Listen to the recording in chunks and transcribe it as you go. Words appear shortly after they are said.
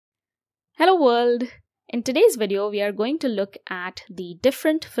Hello world! In today's video, we are going to look at the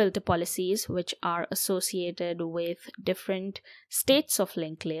different filter policies which are associated with different states of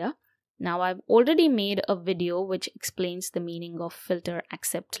link layer. Now, I've already made a video which explains the meaning of filter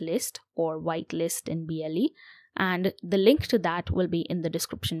accept list or whitelist in BLE, and the link to that will be in the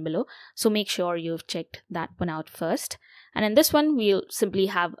description below. So make sure you've checked that one out first. And in this one, we'll simply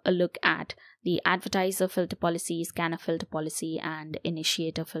have a look at the advertiser filter policy, scanner filter policy, and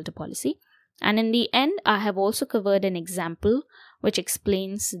initiator filter policy. And in the end, I have also covered an example which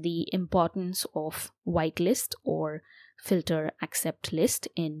explains the importance of whitelist or filter accept list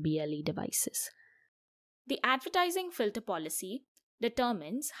in BLE devices. The advertising filter policy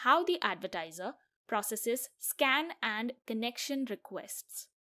determines how the advertiser processes scan and connection requests.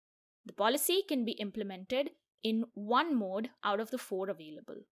 The policy can be implemented in one mode out of the 4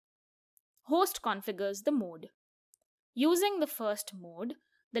 available. Host configures the mode. Using the first mode,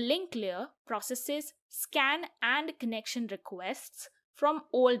 the link layer processes scan and connection requests from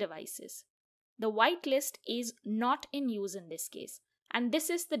all devices. The whitelist is not in use in this case, and this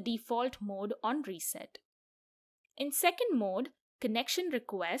is the default mode on reset. In second mode, connection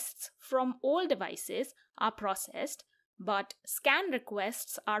requests from all devices are processed, but scan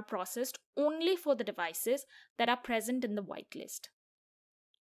requests are processed only for the devices that are present in the whitelist.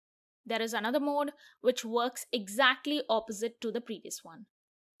 There is another mode which works exactly opposite to the previous one.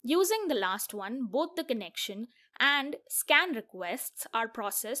 Using the last one, both the connection and scan requests are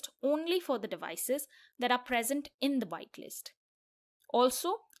processed only for the devices that are present in the whitelist.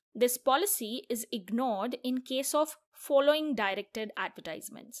 Also, this policy is ignored in case of following directed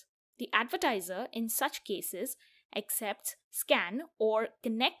advertisements. The advertiser in such cases accepts scan or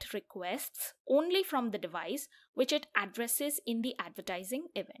connect requests only from the device which it addresses in the advertising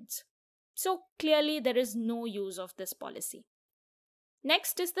events. So clearly there is no use of this policy.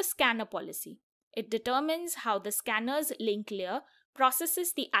 Next is the scanner policy. It determines how the scanner's link layer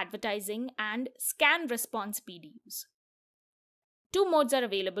processes the advertising and scan response PDUs. 2 modes are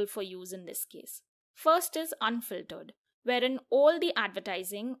available for use in this case. First is unfiltered, wherein all the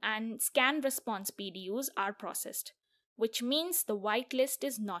advertising and scan response PDUs are processed, which means the whitelist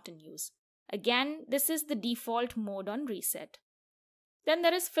is not in use. Again, this is the default mode on reset. Then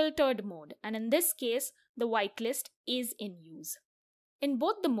there is filtered mode, and in this case, the whitelist is in use. In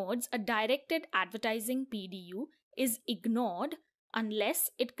both the modes, a directed advertising PDU is ignored unless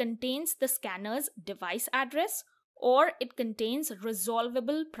it contains the scanner's device address or it contains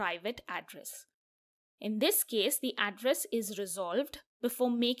resolvable private address. In this case, the address is resolved before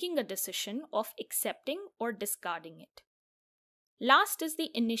making a decision of accepting or discarding it. Last is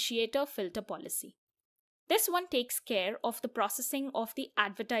the initiator filter policy. This one takes care of the processing of the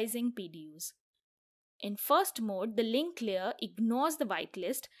advertising PDUs. In first mode, the link layer ignores the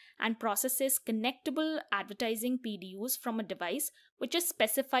whitelist and processes connectable advertising PDUs from a device which is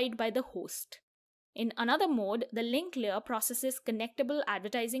specified by the host. In another mode, the link layer processes connectable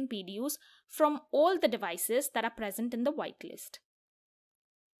advertising PDUs from all the devices that are present in the whitelist.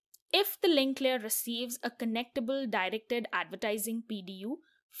 If the link layer receives a connectable directed advertising PDU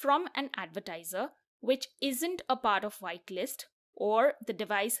from an advertiser which isn't a part of whitelist or the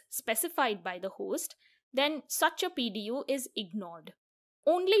device specified by the host, then such a PDU is ignored.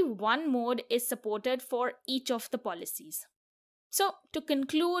 Only one mode is supported for each of the policies. So, to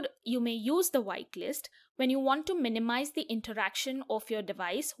conclude, you may use the whitelist when you want to minimize the interaction of your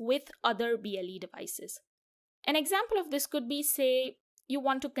device with other BLE devices. An example of this could be, say, you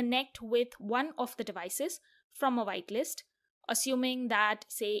want to connect with one of the devices from a whitelist, assuming that,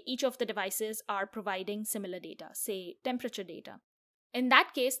 say, each of the devices are providing similar data, say, temperature data. In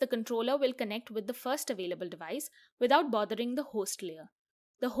that case, the controller will connect with the first available device without bothering the host layer.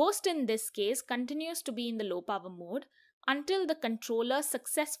 The host in this case continues to be in the low power mode until the controller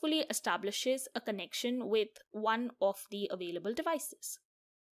successfully establishes a connection with one of the available devices.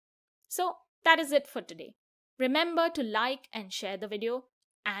 So that is it for today. Remember to like and share the video,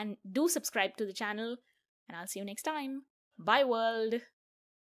 and do subscribe to the channel, and I'll see you next time. Bye world!